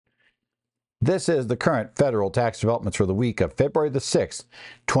This is the current federal tax developments for the week of February the 6th,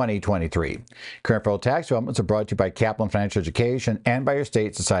 2023. Current federal tax developments are brought to you by Kaplan Financial Education and by your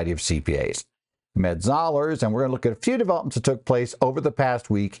state society of CPAs. I'm Ed Zollers, and we're going to look at a few developments that took place over the past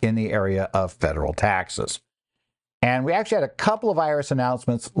week in the area of federal taxes. And we actually had a couple of IRS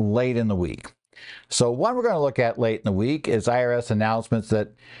announcements late in the week. So one we're going to look at late in the week is IRS announcements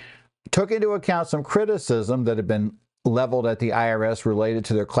that took into account some criticism that had been leveled at the IRS related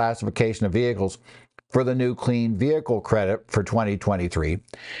to their classification of vehicles for the new clean vehicle credit for 2023.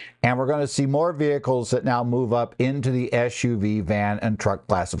 And we're going to see more vehicles that now move up into the SUV, van, and truck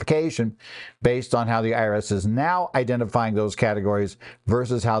classification based on how the IRS is now identifying those categories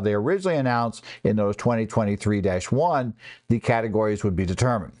versus how they originally announced in those 2023-1 the categories would be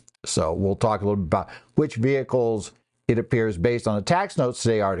determined. So we'll talk a little bit about which vehicles it appears based on the Tax Notes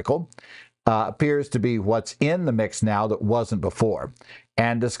Today article appears to be what's in the mix now that wasn't before,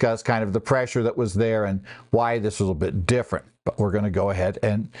 and discuss kind of the pressure that was there and why this was a bit different. But we're going to go ahead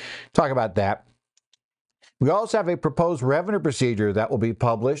and talk about that. We also have a proposed revenue procedure that will be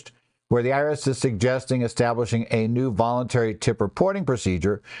published where the IRS is suggesting establishing a new voluntary tip reporting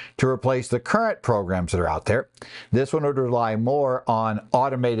procedure to replace the current programs that are out there. This one would rely more on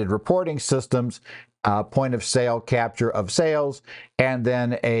automated reporting systems, point of sale capture of sales, and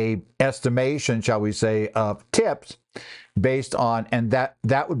then a estimation, shall we say, of tips based on, and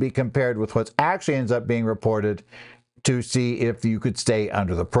that would be compared with what actually ends up being reported to see if you could stay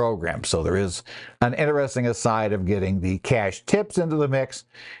under the program. So there is an interesting aside of getting the cash tips into the mix,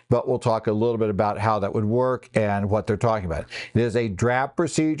 but we'll talk a little bit about how that would work and what they're talking about. It is a draft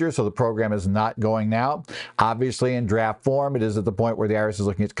procedure, so the program is not going now. Obviously, in draft form, it is at the point where the IRS is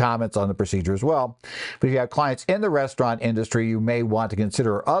looking at comments on the procedure as well. But if you have clients in the restaurant industry, you may want to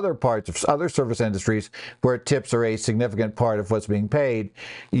consider other parts of other service industries where tips are a significant part of what's being paid.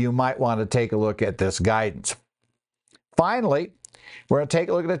 You might want to take a look at this guidance. Finally, we're going to take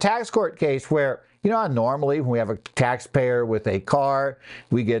a look at a tax court case where, normally when we have a taxpayer with a car,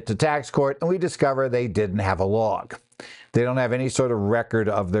 we get to tax court and we discover they didn't have a log. They don't have any sort of record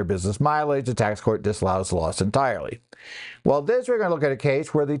of their business mileage. The tax court disallows the loss entirely. Well, we're going to look at a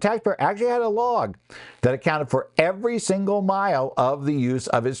case where the taxpayer actually had a log that accounted for every single mile of the use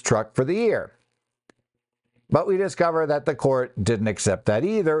of his truck for the year. But we discover that the court didn't accept that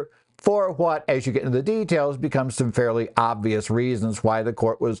either, for what, as you get into the details, becomes some fairly obvious reasons why the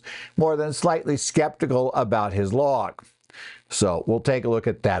court was more than slightly skeptical about his log. So we'll take a look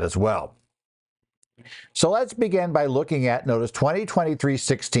at that as well. So let's begin by looking at Notice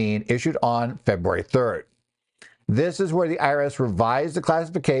 2023-16 issued on February 3rd. This is where the IRS revised the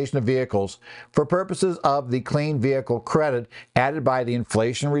classification of vehicles for purposes of the Clean Vehicle Credit added by the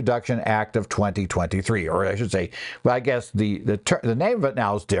Inflation Reduction Act of 2023. Or I should say, well, I guess the name of it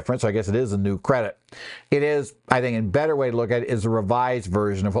now is different, so I guess it is a new credit. It is, I think, a better way to look at it is a revised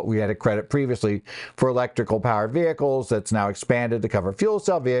version of what we had a credit previously for electrical powered vehicles that's now expanded to cover fuel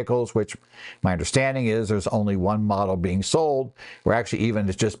cell vehicles, which my understanding is there's only one model being sold, or actually even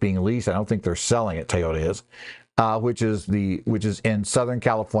it's just being leased. I don't think they're selling it, Toyota is. Which is in Southern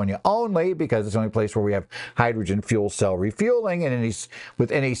California only, because it's the only place where we have hydrogen fuel cell refueling and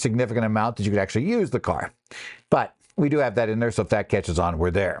with any significant amount that you could actually use the car. But we do have that in there, so if that catches on, we're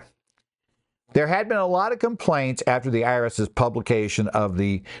there. There had been a lot of complaints after the IRS's publication of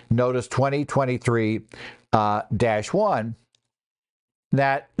the Notice 2023-1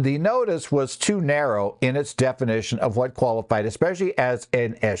 that the notice was too narrow in its definition of what qualified, especially as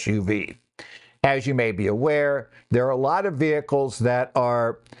an SUV. As you may be aware, there are a lot of vehicles that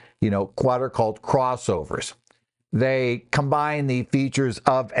are, what are called crossovers. They combine the features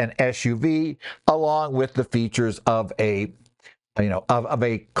of an SUV along with the features of a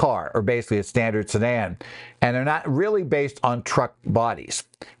car, or basically a standard sedan. And they're not really based on truck bodies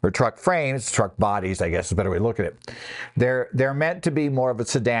or truck frames. Truck bodies, I guess, is a better way to look at it. They're meant to be more of a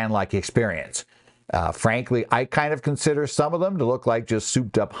sedan-like experience. Frankly, I kind of consider some of them to look like just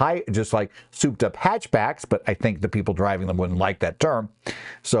souped up hatchbacks, but I think the people driving them wouldn't like that term,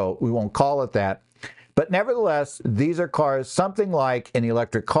 so we won't call it that. But nevertheless, these are cars something like in the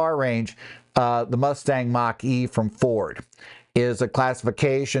electric car range, the Mustang Mach-E from Ford is a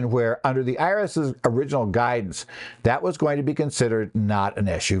classification where under the IRS's original guidance, that was going to be considered not an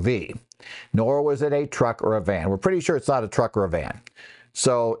SUV, nor was it a truck or a van. We're pretty sure it's not a truck or a van.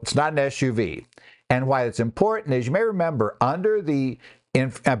 So it's not an SUV. And why it's important is, you may remember, under the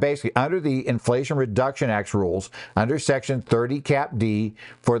Inflation Reduction Act rules, under Section 30 Cap D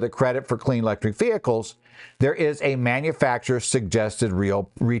for the credit for clean electric vehicles, there is a manufacturer suggested real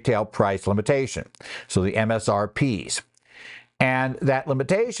retail price limitation, so the MSRPs. And that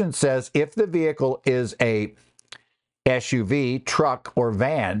limitation says if the vehicle is a SUV, truck, or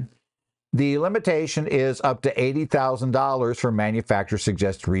van, the limitation is up to $80,000 for manufacturer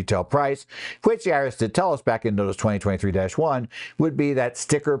suggested retail price, which the IRS did tell us back in Notice 2023-1 would be that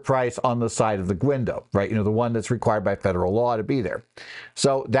sticker price on the side of the window, right? You know, the one that's required by federal law to be there.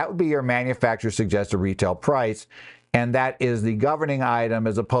 So that would be your manufacturer suggested retail price, and that is the governing item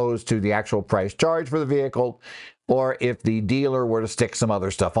as opposed to the actual price charged for the vehicle, or if the dealer were to stick some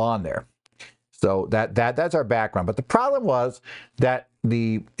other stuff on there. So that's our background. But the problem was that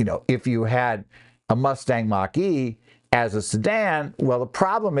if you had a Mustang Mach-E as a sedan, well, the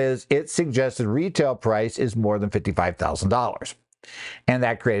problem is its suggested retail price is more than $55,000. And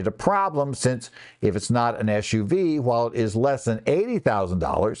that created a problem since if it's not an SUV, while it is less than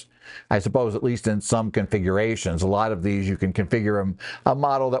 $80,000, I suppose at least in some configurations, a lot of these you can configure a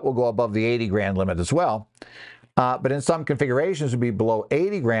model that will go above the 80 grand limit as well. But in some configurations, it would be below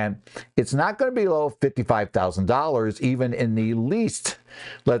 80 grand. It's not going to be below $55,000, even in the least,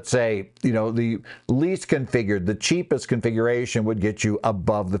 let's say, the least configured, the cheapest configuration would get you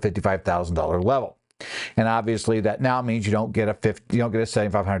above the $55,000 level. And obviously, that now means you don't get a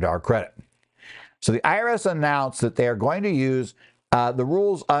 $7,500 credit. So the IRS announced that they are going to use the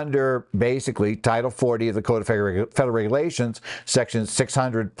rules under basically Title 40 of the Code of Federal Regulations, Section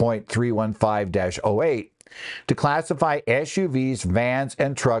 600.315-08, to classify SUVs, vans,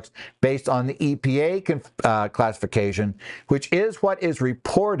 and trucks based on the EPA classification, which is what is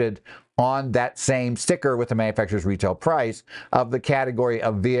reported on that same sticker with the manufacturer's retail price of the category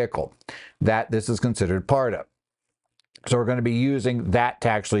of vehicle that this is considered part of. So we're going to be using that to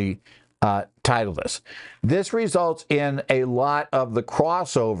actually title this. This results in a lot of the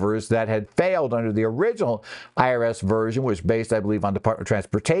crossovers that had failed under the original IRS version, which was based, I believe, on Department of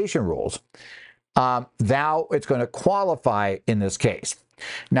Transportation rules. Now it's going to qualify in this case.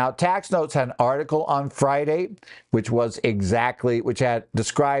 Now, Tax Notes had an article on Friday, which had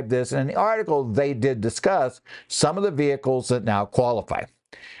described this. And in the article, they did discuss some of the vehicles that now qualify.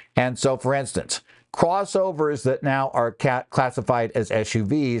 And so, for instance, crossovers that now are classified as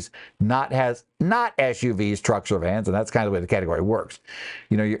SUVs, not SUVs, trucks, or vans, and that's kind of the way the category works.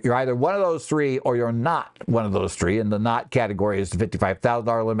 You're either one of those three or you're not one of those three, and the not category is the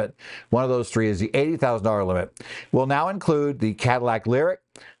 $55,000 limit. One of those three is the $80,000 limit. Will now include the Cadillac Lyriq,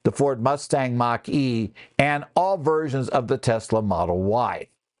 the Ford Mustang Mach-E, and all versions of the Tesla Model Y.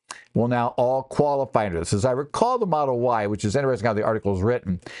 Will now all qualify under this. As I recall the Model Y, which is interesting how the article is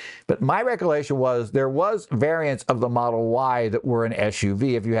written, but my recollection was there was variants of the Model Y that were an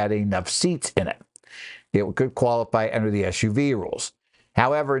SUV if you had enough seats in it. It could qualify under the SUV rules.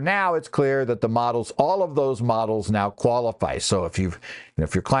 However, now it's clear that all of those models now qualify. So if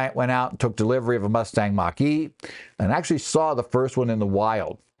your client went out and took delivery of a Mustang Mach-E and actually saw the first one in the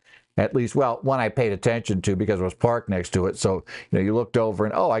wild, at least, one I paid attention to because it was parked next to it. So, you looked over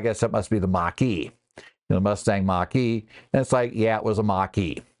and, I guess that must be the Mach-E, the Mustang Mach-E. And it's like, yeah, it was a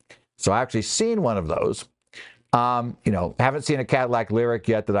Mach-E. So I actually seen one of those. Haven't seen a Cadillac Lyriq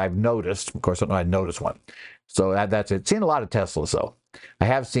yet that I've noticed. Of course, I noticed one. So that's it. Seen a lot of Teslas, though. I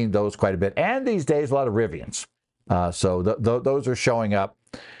have seen those quite a bit. And these days, a lot of Rivians. So those are showing up.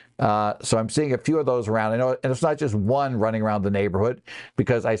 So I'm seeing a few of those around. I know, and it's not just one running around the neighborhood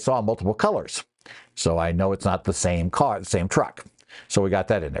because I saw multiple colors. So I know it's not the same car, the same truck. So we got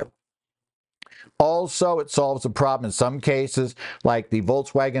that in there. Also, it solves a problem in some cases, like the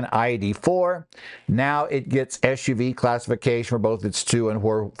Volkswagen ID4. Now it gets SUV classification for both its 2- and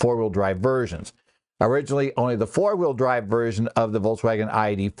 4-wheel drive versions. Originally, only the 4-wheel drive version of the Volkswagen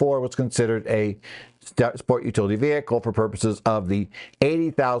ID4 was considered a sport utility vehicle for purposes of the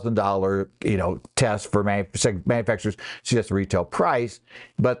 $80,000 test for manufacturers suggested retail price,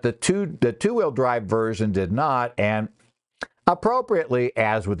 but the two-wheel drive version did not, and appropriately,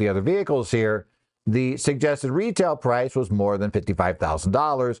 as with the other vehicles here, the suggested retail price was more than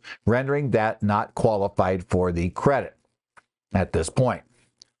 $55,000, rendering that not qualified for the credit at this point.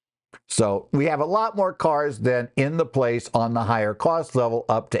 So we have a lot more cars than in the place on the higher cost level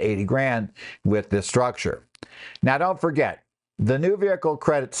up to 80 grand with this structure. Now, don't forget, the new vehicle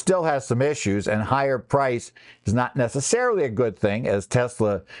credit still has some issues, and higher price is not necessarily a good thing, as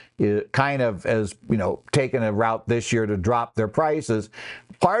Tesla kind of has, taken a route this year to drop their prices,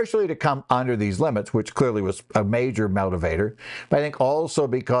 partially to come under these limits, which clearly was a major motivator, but I think also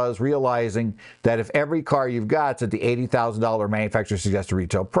because realizing that if every car you've got is at the $80,000 manufacturer suggested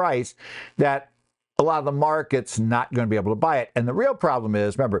retail price, that a lot of the market's not going to be able to buy it. And the real problem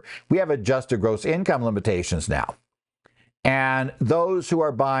is, remember, we have adjusted gross income limitations now. And those who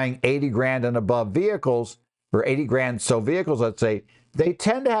are buying 80 grand and above vehicles, or 80 grand so vehicles, let's say, they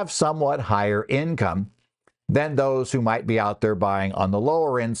tend to have somewhat higher income than those who might be out there buying on the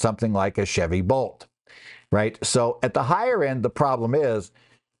lower end something like a Chevy Bolt, right? So at the higher end, the problem is,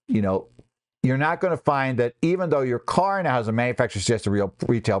 you're not going to find that even though your car now has a manufacturer suggested real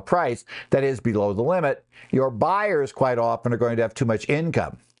retail price that is below the limit, your buyers quite often are going to have too much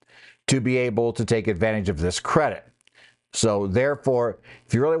income to be able to take advantage of this credit. So therefore,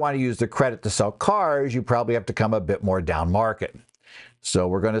 if you really want to use the credit to sell cars, you probably have to come a bit more down market. So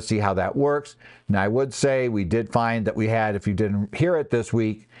we're going to see how that works. Now, I would say we did find that we had, if you didn't hear it this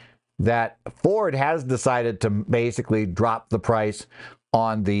week, that Ford has decided to basically drop the price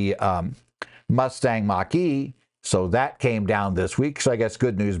on the Mustang Mach-E. So that came down this week. So I guess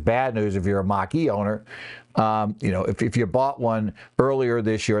good news, bad news if you're a Mach-E owner. If you bought one earlier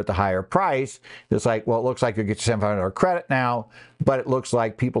this year at the higher price, it's like, well, it looks like you'll get your $700 credit now, but it looks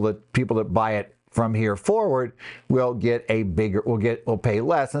like people that buy it from here forward will get will pay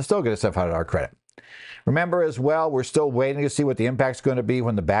less and still get a $700 credit. Remember as well, we're still waiting to see what the impact's going to be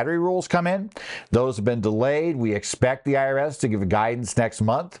when the battery rules come in. Those have been delayed. We expect the IRS to give guidance next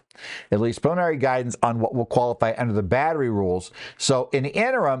month, at least preliminary guidance on what will qualify under the battery rules. So in the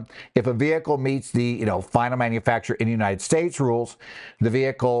interim, if a vehicle meets the final manufacturer in the United States rules, the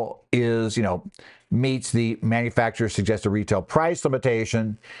vehicle is meets the manufacturer's suggested retail price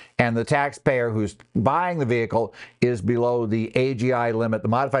limitation, and the taxpayer who's buying the vehicle is below the AGI limit, the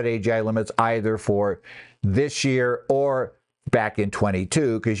modified AGI limits, either for this year or back in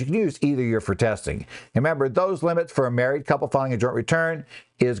 22, because you can use either year for testing. And remember, those limits for a married couple filing a joint return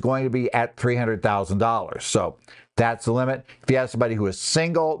is going to be at $300,000. So that's the limit. If you have somebody who is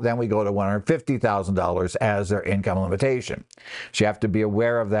single, then we go to $150,000 as their income limitation. So you have to be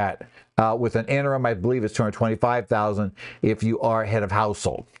aware of that. With an interim, I believe it's $225,000 if you are head of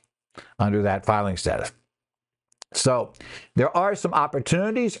household under that filing status. So there are some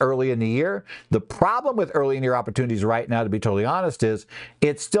opportunities early in the year. The problem with early in the year opportunities right now, to be totally honest, is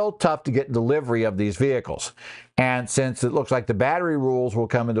it's still tough to get delivery of these vehicles. And since it looks like the battery rules will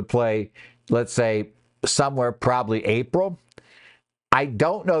come into play, let's say somewhere probably April, I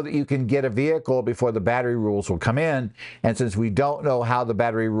don't know that you can get a vehicle before the battery rules will come in. And since we don't know how the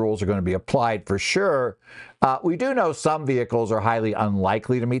battery rules are going to be applied for sure, we do know some vehicles are highly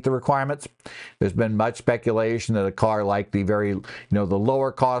unlikely to meet the requirements. There's been much speculation that a car like the the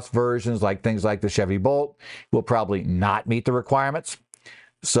lower cost versions, like things like the Chevy Bolt, will probably not meet the requirements.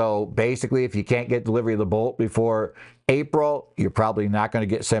 So basically, if you can't get delivery of the Bolt before April, you're probably not going to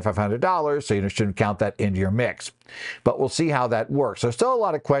get $7,500, so you shouldn't count that into your mix. But we'll see how that works. There's still a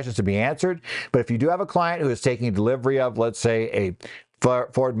lot of questions to be answered, but if you do have a client who is taking delivery of, let's say, a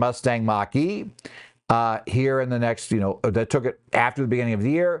Ford Mustang Mach-E, here in the next, that took it after the beginning of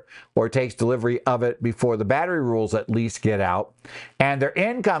the year, or takes delivery of it before the battery rules at least get out, and their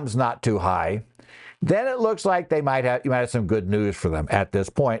income's not too high, then it looks like you might have some good news for them at this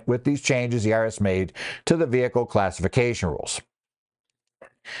point with these changes the IRS made to the vehicle classification rules.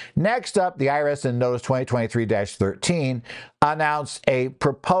 Next up, the IRS in Notice 2023-13 announced a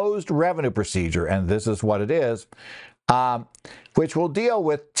proposed revenue procedure, and this is what it is, which will deal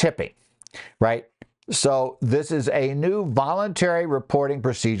with tipping, right? So this is a new voluntary reporting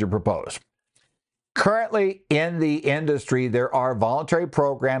procedure proposed. Currently in the industry, there are voluntary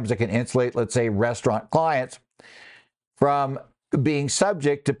programs that can insulate, let's say, restaurant clients from being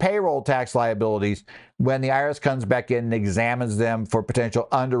subject to payroll tax liabilities when the IRS comes back in and examines them for potential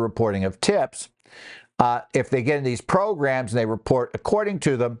underreporting of tips. If they get in these programs and they report according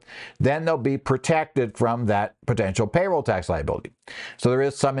to them, then they'll be protected from that potential payroll tax liability. So there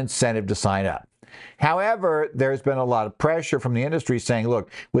is some incentive to sign up. However, there's been a lot of pressure from the industry saying, look,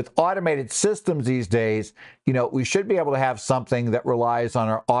 with automated systems these days, we should be able to have something that relies on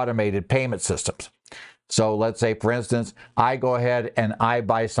our automated payment systems. So let's say, for instance, I go ahead and I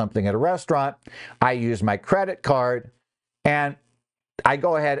buy something at a restaurant, I use my credit card, and I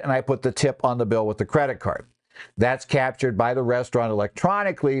go ahead and I put the tip on the bill with the credit card. That's captured by the restaurant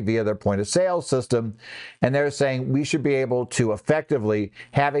electronically via their point of sale system. And they're saying we should be able to effectively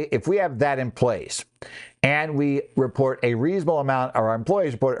if we have that in place and we report a reasonable amount, or our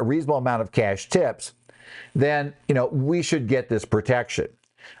employees report a reasonable amount of cash tips, then, we should get this protection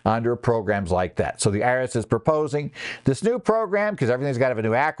under programs like that. So the IRS is proposing this new program, because everything's got to have a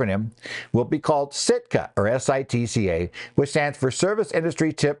new acronym, will be called SITCA, or SITCA, which stands for Service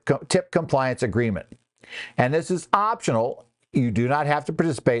Industry Tip Compliance Agreement. And this is optional. You do not have to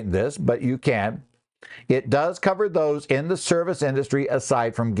participate in this, but you can. It does cover those in the service industry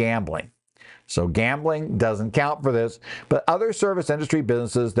aside from gambling. So gambling doesn't count for this, but other service industry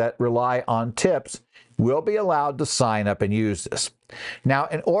businesses that rely on tips will be allowed to sign up and use this. Now,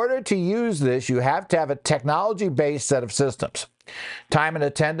 in order to use this, you have to have a technology-based set of systems. Time and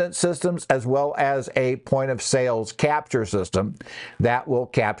attendance systems, as well as a point of sales capture system that will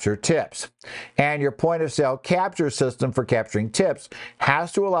capture tips. And your point of sale capture system for capturing tips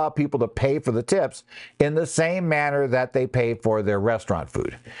has to allow people to pay for the tips in the same manner that they pay for their restaurant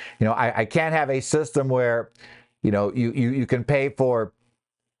food. You know, I can't have a system where, you know, you can pay for,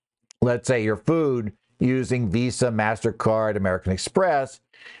 let's say, your food using Visa, MasterCard, American Express,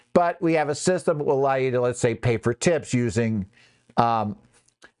 but we have a system that will allow you to, let's say, pay for tips using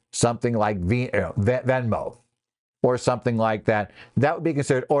something like Venmo or something like that. That would be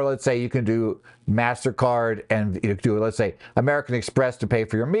considered, or let's say you can do MasterCard and you do, let's say, American Express to pay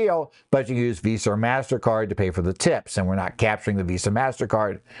for your meal, but you use Visa or MasterCard to pay for the tips, and we're not capturing the Visa,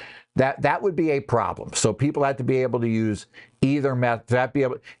 MasterCard. That would be a problem. So people have to be able to use either method. They have to be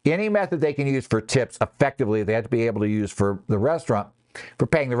able, any method they can use for tips effectively, they have to be able to use for the restaurant, for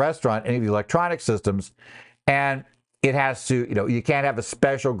paying the restaurant, any of the electronic systems. And it has to, you know, you can't have a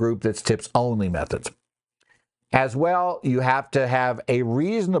special group that's tips only methods. As well, you have to have a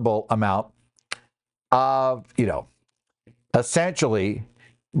reasonable amount of, you know, essentially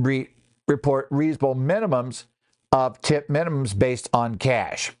report reasonable minimums of tip minimums based on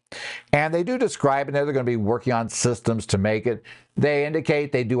cash. And they do describe, and they're going to be working on systems to make it. They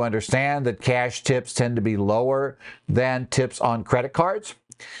indicate they do understand that cash tips tend to be lower than tips on credit cards.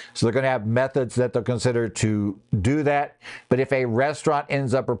 So they're going to have methods that they'll consider to do that. But if a restaurant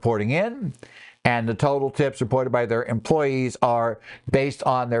ends up reporting in and the total tips reported by their employees are based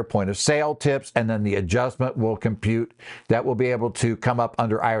on their point of sale tips, and then the adjustment will compute, that will be able to come up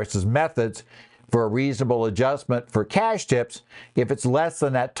under IRS's methods for a reasonable adjustment for cash tips. If it's less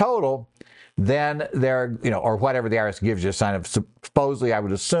than that total, then they're, you know, or whatever the IRS gives you a sign of, supposedly I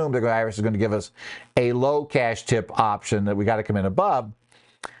would assume the IRS is going to give us a low cash tip option that we got to come in above.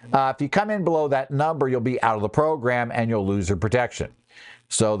 If you come in below that number, you'll be out of the program and you'll lose your protection.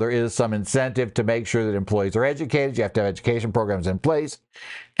 So there is some incentive to make sure that employees are educated. You have to have education programs in place,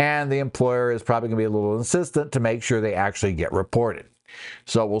 and the employer is probably going to be a little insistent to make sure they actually get reported.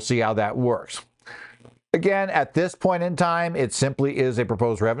 So we'll see how that works. Again, at this point in time, it simply is a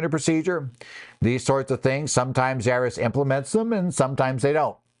proposed revenue procedure. These sorts of things, sometimes the IRS implements them and sometimes they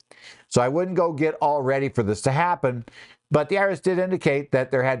don't. So I wouldn't go get all ready for this to happen, but the IRS did indicate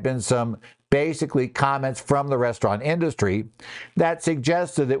that there had been some basically comments from the restaurant industry that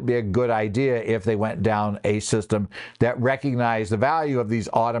suggested it would be a good idea if they went down a system that recognized the value of these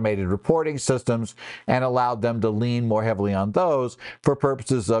automated reporting systems and allowed them to lean more heavily on those for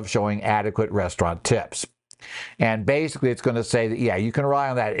purposes of showing adequate restaurant tips. And basically it's going to say that, yeah, you can rely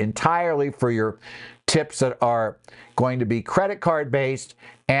on that entirely for your tips that are going to be credit card based,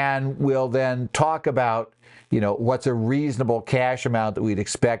 and we'll then talk about, you know, what's a reasonable cash amount that we'd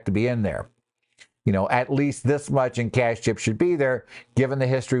expect to be in there. You know, at least this much in cash tips should be there, given the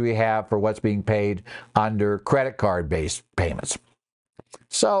history we have for what's being paid under credit card-based payments.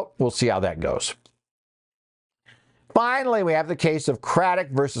 So we'll see how that goes. Finally, we have the case of Craddock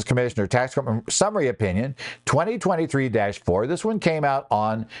versus Commissioner Tax Court Summary Opinion 2023-4. This one came out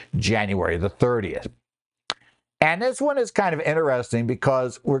on January the 30th. And this one is kind of interesting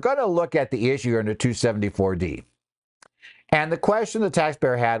because we're going to look at the issue under 274D. And the question the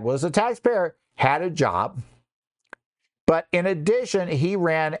taxpayer had was, the taxpayer had a job, but in addition, he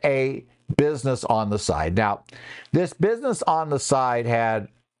ran a business on the side. Now, this business on the side had,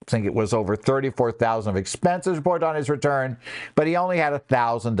 I think it was over $34,000 of expenses reported on his return, but he only had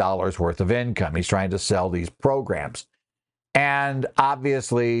 $1,000 worth of income. He's trying to sell these programs. And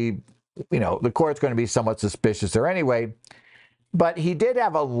obviously, you know, the court's going to be somewhat suspicious there anyway. But he did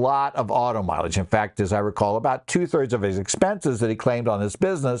have a lot of auto mileage. In fact, as I recall, about 2/3 of his expenses that he claimed on this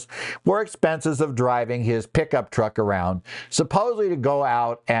business were expenses of driving his pickup truck around, supposedly to go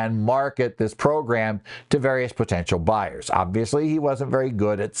out and market this program to various potential buyers. Obviously, he wasn't very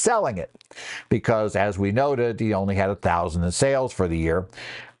good at selling it because, as we noted, he only had 1,000 in sales for the year.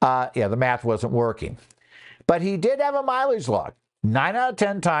 The math wasn't working. But he did have a mileage log. 9 out of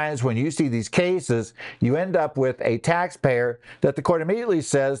 10 times when you see these cases, you end up with a taxpayer that the court immediately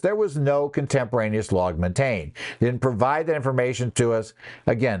says there was no contemporaneous log maintained. They didn't provide that information to us.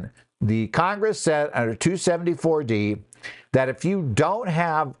 Again, the Congress said under 274D that if you don't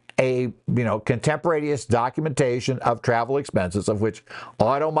have a contemporaneous documentation of travel expenses, of which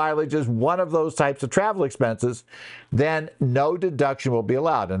auto mileage is one of those types of travel expenses, then no deduction will be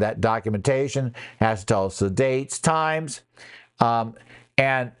allowed. And that documentation has to tell us the dates, times,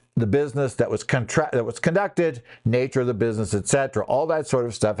 and the business that was conducted, nature of the business, etc. All that sort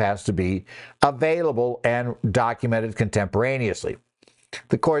of stuff has to be available and documented contemporaneously.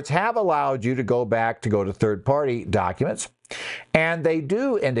 The courts have allowed you to go to third-party documents, and they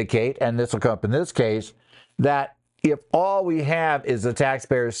do indicate, and this will come up in this case, that if all we have is the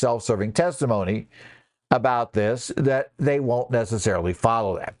taxpayer's self-serving testimony about this, that they won't necessarily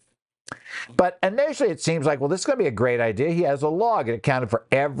follow that. But initially it seems like, well, this is going to be a great idea. He has a log. It accounted for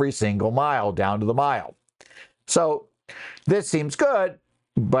every single mile down to the mile. So this seems good,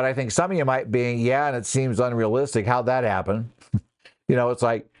 but I think some of you might be, yeah, and it seems unrealistic. How'd that happen? It's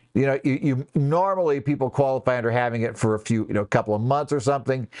like, you normally people qualify under having it for a couple of months or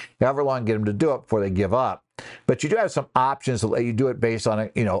something, however long get them to do it before they give up. But you do have some options to let you do it based on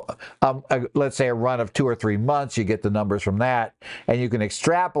let's say a run of 2 or 3 months. You get the numbers from that, and you can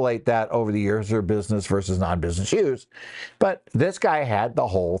extrapolate that over the years of business versus non-business use. But this guy had the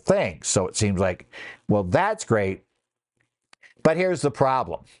whole thing, so it seems like, well, that's great. But here's the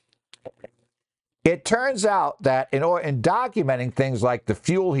problem. It turns out that in documenting things like the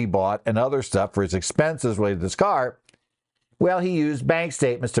fuel he bought and other stuff for his expenses related to this car, well, he used bank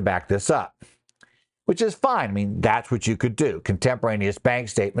statements to back this up, which is fine. I mean, that's what you could do. Contemporaneous bank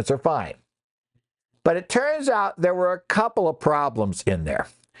statements are fine. But it turns out there were a couple of problems in there.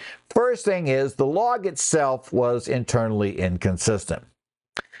 First thing is, the log itself was internally inconsistent.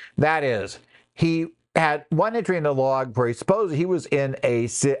 That is, he had one entry in the log where he supposed he was in a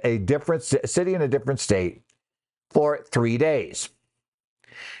different city in a different state for 3 days.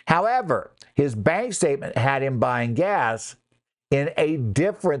 However, his bank statement had him buying gas in a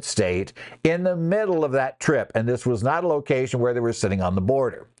different state in the middle of that trip, and this was not a location where they were sitting on the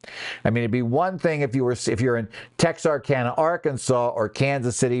border. I mean, it'd be one thing if you're in Texarkana, Arkansas, or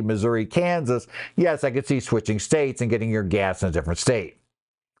Kansas City, Missouri, Kansas. Yes, I could see switching states and getting your gas in a different state.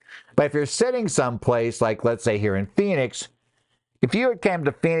 But if you're sitting someplace, like let's say here in Phoenix, if you came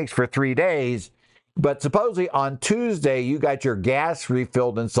to Phoenix for 3 days, but supposedly on Tuesday you got your gas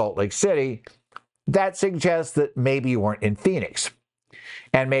refilled in Salt Lake City, that suggests that maybe you weren't in Phoenix.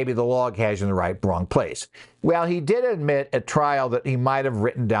 And maybe the log has you in the wrong place. Well, he did admit at trial that he might have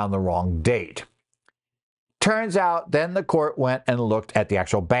written down the wrong date. Turns out then the court went and looked at the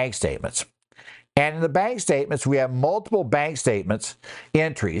actual bank statements. And in the bank statements, we have multiple bank statements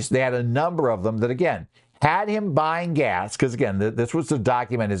entries. They had a number of them that, again, had him buying gas, because, again, this was to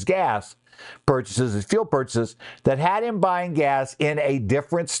document his gas purchases, his fuel purchases, that had him buying gas in a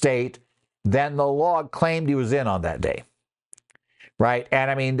different state than the log claimed he was in on that day. Right?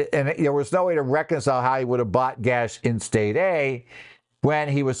 And, I mean, there was no way to reconcile how he would have bought gas in state A when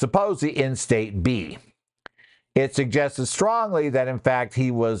he was supposedly in state B. It suggested strongly that, in fact,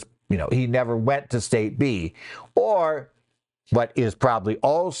 he was he never went to state B. Or what is probably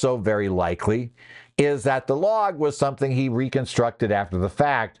also very likely is that the log was something he reconstructed after the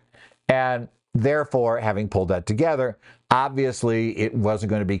fact, and therefore, having pulled that together, obviously it wasn't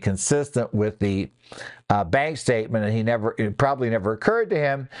going to be consistent with the bank statement, and it probably never occurred to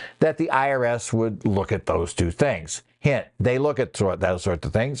him that the IRS would look at those two things. Hint, they look at those sorts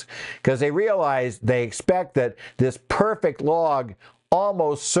of things because they realize they expect that this perfect log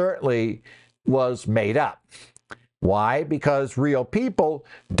almost certainly was made up. Why? Because real people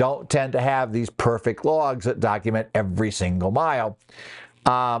don't tend to have these perfect logs that document every single mile.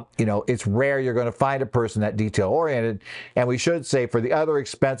 It's rare you're going to find a person that detail-oriented. And we should say for the other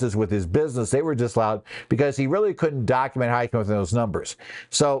expenses with his business, they were disallowed because he really couldn't document how he came up with those numbers.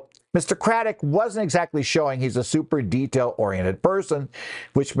 So Mr. Craddock wasn't exactly showing he's a super detail-oriented person,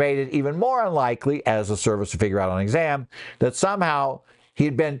 which made it even more unlikely, as a service to figure out on exam, that somehow he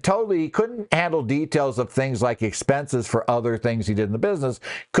couldn't handle details of things like expenses for other things he did in the business,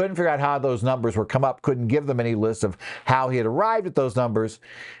 couldn't figure out how those numbers were come up, couldn't give them any list of how he had arrived at those numbers,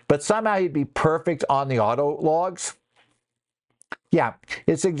 but somehow he'd be perfect on the auto logs. Yeah,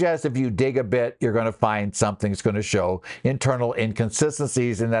 it suggests if you dig a bit, you're going to find something that's going to show internal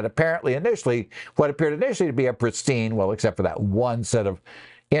inconsistencies in that what appeared initially to be a pristine, well, except for that one set of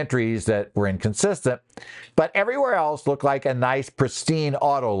entries that were inconsistent, but everywhere else looked like a nice, pristine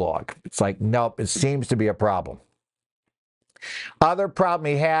auto log. It's like, nope, it seems to be a problem. Other problem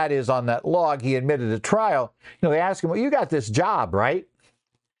he had is on that log, he admitted at trial, they asked him, well, you got this job, right?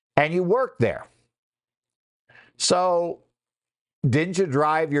 And you worked there. So didn't you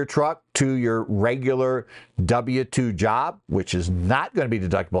drive your truck to your regular W-2 job, which is not going to be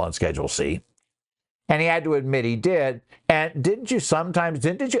deductible on Schedule C? And he had to admit he did. And didn't you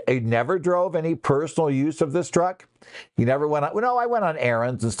never drove any personal use of this truck? You never went on, I went on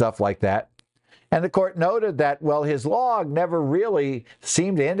errands and stuff like that. And the court noted that, well, his log never really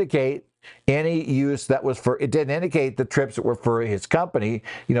seemed to indicate any use that was for, it didn't indicate the trips that were for his company,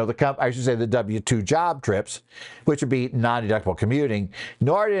 I should say the W-2 job trips, which would be non-deductible commuting,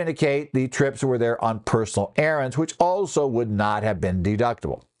 nor did it indicate the trips that were there on personal errands, which also would not have been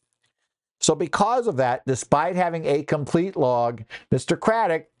deductible. So because of that, despite having a complete log, Mr.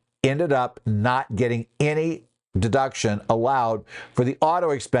 Craddock ended up not getting any deduction allowed for the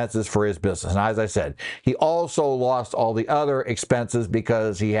auto expenses for his business. And as I said, he also lost all the other expenses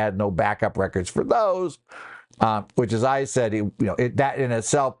because he had no backup records for those, which, as I said, that in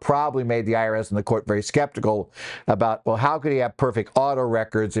itself probably made the IRS and the court very skeptical about, well, how could he have perfect auto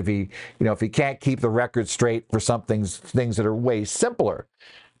records if he can't keep the records straight for things that are way simpler,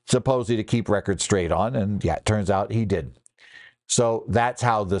 supposedly to keep records straight on. And yeah, it turns out he didn't. So that's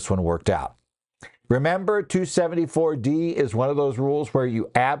how this one worked out. Remember, 274D is one of those rules where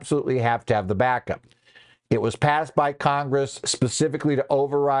you absolutely have to have the backup. It was passed by Congress specifically to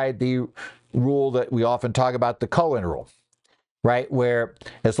override the rule that we often talk about, the Cohen rule, right? Where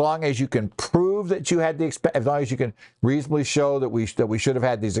as long as you can prove that you had the expense, as long as you can reasonably show that we should have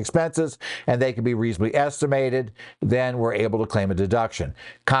had these expenses and they can be reasonably estimated, then we're able to claim a deduction.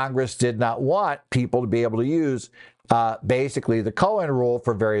 Congress did not want people to be able to use basically the Cohen rule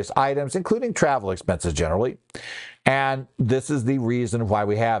for various items, including travel expenses generally. And this is the reason why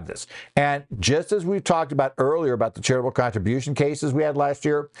we have this. And just as we talked about earlier about the charitable contribution cases we had last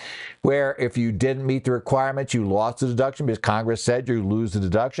year, where if you didn't meet the requirements, you lost the deduction because Congress said you lose the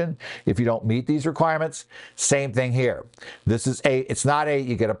deduction if you don't meet these requirements. Same thing here. It's not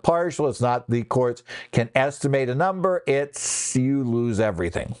you get a partial. It's not the courts can estimate a number. It's you lose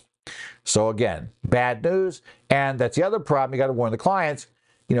everything. So again, bad news. And that's the other problem. You got to warn the clients.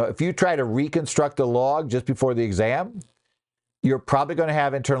 If you try to reconstruct a log just before the exam, you're probably going to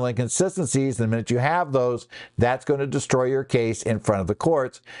have internal inconsistencies. And the minute you have those, that's going to destroy your case in front of the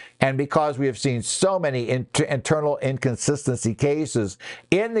courts. And because we have seen so many internal inconsistency cases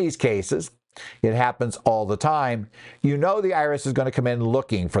in these cases, it happens all the time. The IRS is going to come in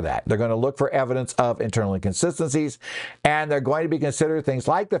looking for that. They're going to look for evidence of internal inconsistencies, and they're going to be considering things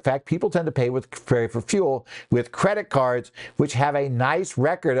like the fact people tend to pay for fuel with credit cards, which have a nice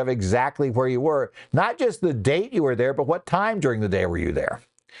record of exactly where you were, not just the date you were there, but what time during the day were you there.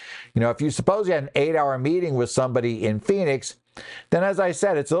 If you suppose you had an 8-hour meeting with somebody in Phoenix, then as I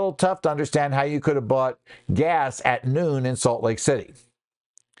said, it's a little tough to understand how you could have bought gas at noon in Salt Lake City.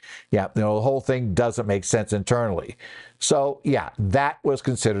 Yeah, the whole thing doesn't make sense internally. So, yeah, that was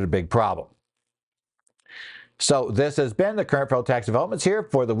considered a big problem. So this has been the current federal tax developments here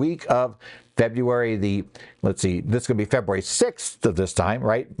for the week of February this is going to be February 6th of this time,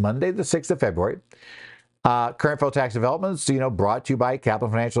 right? Monday, the 6th of February. Current federal tax developments, brought to you by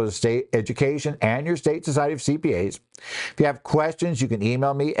Kaplan Financial Education and your state society of CPAs. If you have questions, you can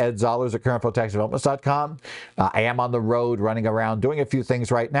email me, edzollers@currentfederaltaxdevelopments.com. I am on the road running around doing a few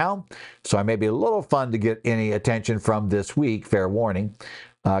things right now, so I may be a little fun to get any attention from this week, fair warning,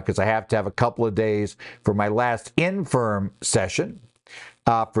 because I have to have a couple of days for my last in-firm session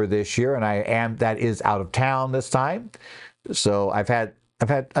for this year, and that is out of town this time. So I've had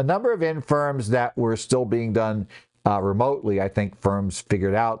a number of in-firms that were still being done remotely. I think firms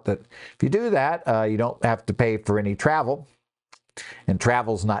figured out that if you do that, you don't have to pay for any travel. And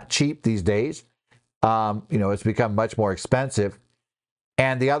travel's not cheap these days. It's become much more expensive.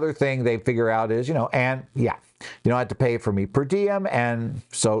 And the other thing they figure out is, you don't have to pay for me per diem. And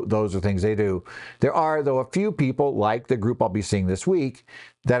so those are things they do. There are, though, a few people, like the group I'll be seeing this week,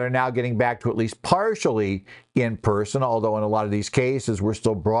 that are now getting back to at least partially in person, although in a lot of these cases, we're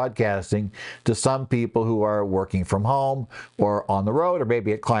still broadcasting to some people who are working from home or on the road or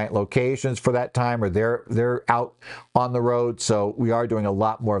maybe at client locations for that time, or they're out on the road. So we are doing a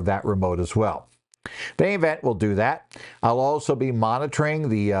lot more of that remote as well. But in any event, we'll do that. I'll also be monitoring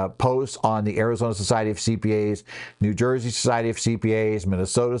the posts on the Arizona Society of CPAs, New Jersey Society of CPAs,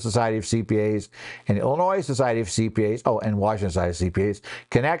 Minnesota Society of CPAs, and Illinois Society of CPAs, and Washington Society of CPAs,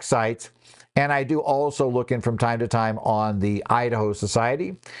 Connect sites. And I do also look in from time to time on the Idaho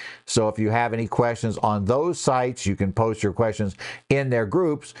Society. So if you have any questions on those sites, you can post your questions in their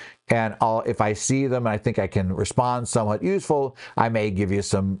groups. And if I see them and I think I can respond somewhat useful, I may give you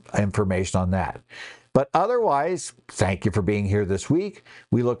some information on that. But otherwise, thank you for being here this week.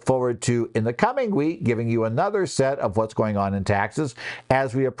 We look forward to, in the coming week, giving you another set of what's going on in taxes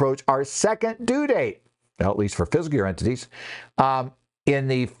as we approach our second due date, at least for fiscal year entities, in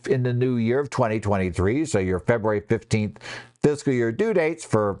the new year of 2023. So your February 15th fiscal year due dates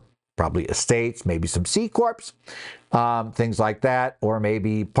for probably estates, maybe some C Corps, things like that, or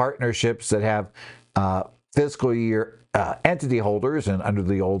maybe partnerships that have fiscal year entity holders, and under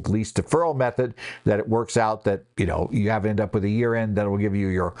the old lease deferral method, that it works out that you have end up with a year end that will give you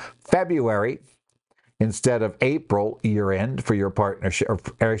your February instead of April year end for your partnership, or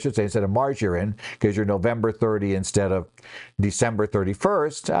I should say instead of March year end, because you're November 30 instead of December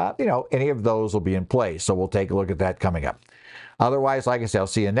 31st. Any of those will be in place. So we'll take a look at that coming up. Otherwise, like I said, I'll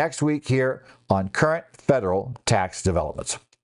see you next week here on Current Federal Tax Developments.